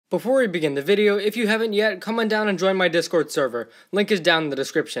Before we begin the video, if you haven't yet, come on down and join my Discord server. Link is down in the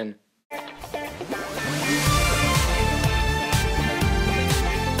description.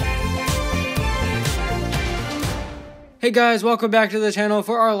 Hey guys, welcome back to the channel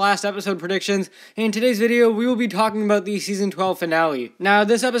for our last episode predictions. In today's video, we will be talking about the Season 12 finale. Now,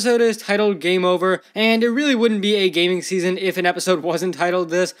 this episode is titled Game Over, and it really wouldn't be a gaming season if an episode wasn't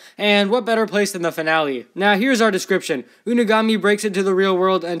titled this, and what better place than the finale. Now, here's our description. Unagami breaks into the real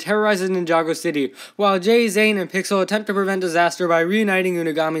world and terrorizes Ninjago City, while Jay, Zane, and Pixel attempt to prevent disaster by reuniting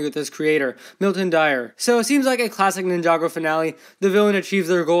Unagami with his creator, Milton Dyer. So it seems like a classic Ninjago finale. The villain achieves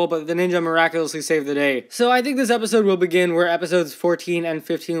their goal, but the ninja miraculously save the day. So I think this episode will begin where episodes 14 and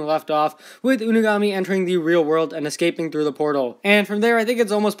 15 left off, with Unagami entering the real world and escaping through the portal. And from there, I think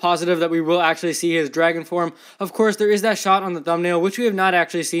it's almost positive that we will actually see his dragon form. Of course, there is that shot on the thumbnail, which we have not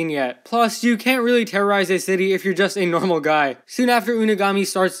actually seen yet. Plus, you can't really terrorize a city if you're just a normal guy. Soon after Unagami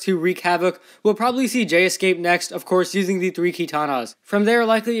starts to wreak havoc, we'll probably see Jay escape next, of course using the 3 katanas. From there,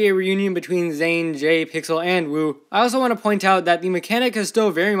 likely a reunion between Zane, Jay, Pixel, and Wu. I also want to point out that the mechanic is still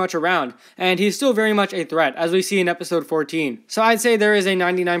very much around, and he's still very much a threat, as we see in episode 14. So I'd say there is a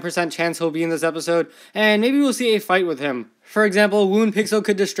 99% chance he'll be in this episode, and maybe we'll see a fight with him. For example, Wu and Pixel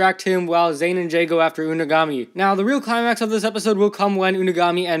could distract him while Zane and Jay go after Unagami. Now, the real climax of this episode will come when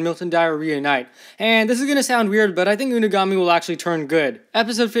Unagami and Milton Dyer reunite. And this is going to sound weird, but I think Unagami will actually turn good.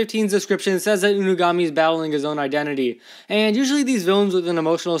 Episode 15's description says that Unagami is battling his own identity. And usually these villains with an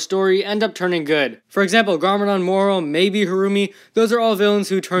emotional story end up turning good. For example, Garmadon, Moro, maybe Harumi, those are all villains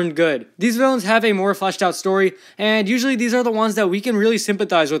who turned good. These villains have a more fleshed out story, and usually these are the ones that we can really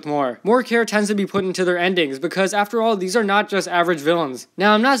sympathize with more. More care tends to be put into their endings, because after all, these are not just average villains.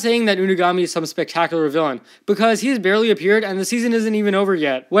 Now, I'm not saying that Unagami is some spectacular villain, because he has barely appeared and the season isn't even over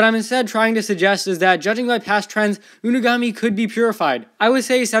yet. What I'm instead trying to suggest is that, judging by past trends, Unagami could be purified. I would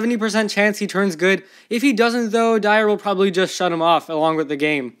say 70% chance he turns good. If he doesn't though, Dyer will probably just shut him off along with the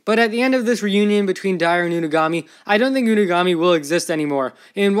game. But at the end of this reunion between Dyer and Unagami, I don't think Unagami will exist anymore,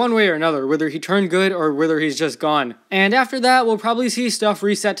 in one way or another, whether he turned good or whether he's just gone. And after that, we'll probably see stuff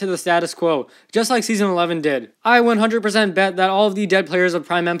reset to the status quo, just like Season 11 did. I 100% bet that all of the dead players of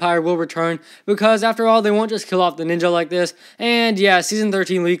Prime Empire will return, because after all, they won't just kill off the ninja like this, and yeah, Season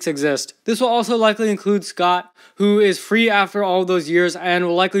 13 leaks exist. This will also likely include Scott, who is free after all those years and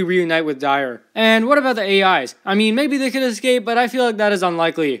will likely reunite with Dyer. And what about the AIs? I mean, maybe they could escape, but I feel like that is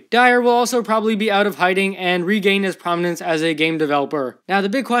unlikely. Dyer will also probably be out of hiding and regain his prominence as a game developer. Now, the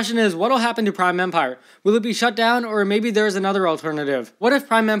big question is, what will happen to Prime Empire? Will it be shut down, or maybe there's another alternative? What if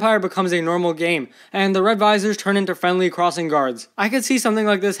Prime Empire becomes a normal game, and the Red Visors turn into friendly crossing guards? I could see something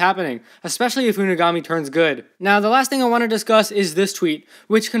like this happening, especially if Unagami turns good. Now, the last thing I want to discuss is this tweet,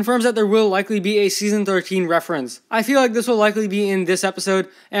 which confirms that there will likely be a Season 13 reference. I feel like this will likely be in this episode,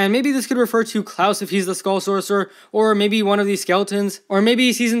 and maybe this could refer to Klaus if he's the Skull Sorcerer, or maybe one of these skeletons, or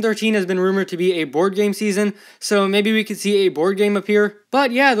maybe Season 13 has been rumored to be a board game season, so maybe we could see a board game appear.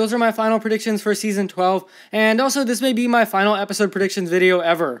 But yeah, those are my final predictions for Season 12, and also this may be my final episode predictions video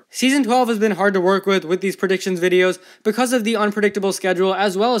ever. Season 12 has been hard to work with these predictions videos because of the unpredictable schedule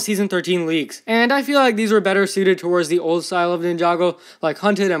as well as Season 13 leaks, and I feel like these were better suited towards the old style of Ninjago, like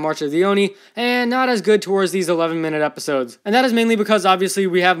Hunted and March of the Oni, and not as good towards these 11-minute episodes. And that is mainly because obviously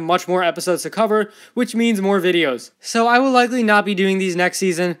we have much more episodes to cover, which means more videos. So I will likely not be doing these next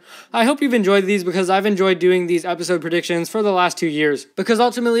season. I hope you've enjoyed these because I've enjoyed doing these episode predictions for the last 2 years. Because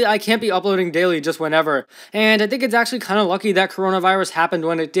ultimately, I can't be uploading daily just whenever. And I think it's actually kind of lucky that coronavirus happened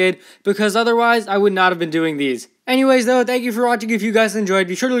when it did, because otherwise, I would not have been doing these. Anyways though, thank you for watching. If you guys enjoyed,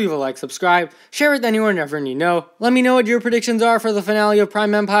 be sure to leave a like, subscribe, share with anyone and everyone you know. Let me know what your predictions are for the finale of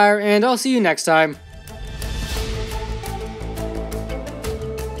Prime Empire, and I'll see you next time.